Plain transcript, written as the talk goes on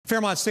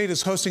Fairmont State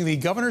is hosting the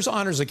Governor's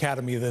Honors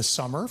Academy this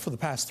summer. For the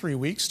past 3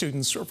 weeks,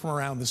 students from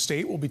around the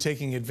state will be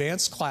taking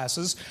advanced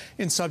classes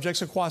in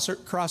subjects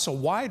across a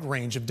wide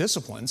range of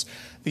disciplines.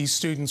 These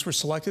students were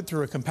selected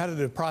through a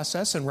competitive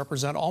process and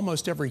represent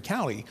almost every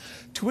county.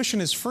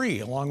 Tuition is free.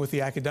 Along with the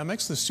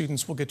academics, the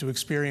students will get to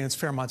experience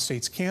Fairmont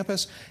State's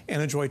campus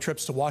and enjoy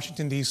trips to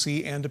Washington,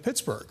 D.C. and to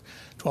Pittsburgh.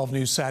 12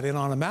 News sat in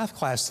on a math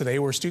class today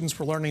where students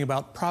were learning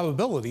about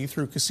probability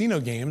through casino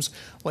games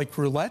like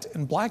roulette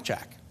and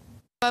blackjack.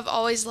 I've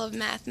always loved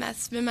math.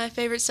 Math's been my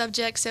favorite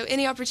subject, so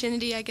any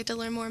opportunity I get to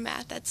learn more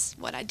math, that's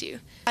what I do.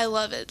 I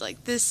love it.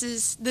 Like this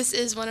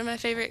is one of my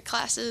favorite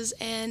classes,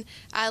 and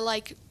I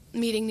like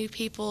meeting new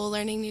people,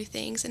 learning new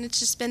things, and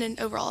it's just been an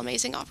overall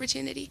amazing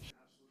opportunity.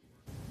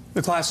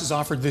 The classes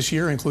offered this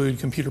year include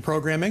computer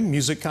programming,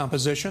 music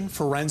composition,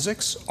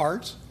 forensics,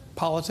 art,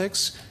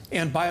 politics,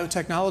 and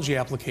biotechnology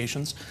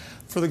applications.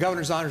 For the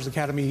Governor's Honors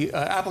Academy,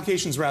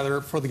 applications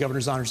for the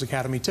Governor's Honors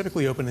Academy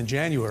typically open in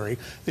January.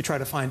 They try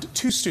to find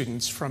 2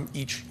 students from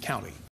each county.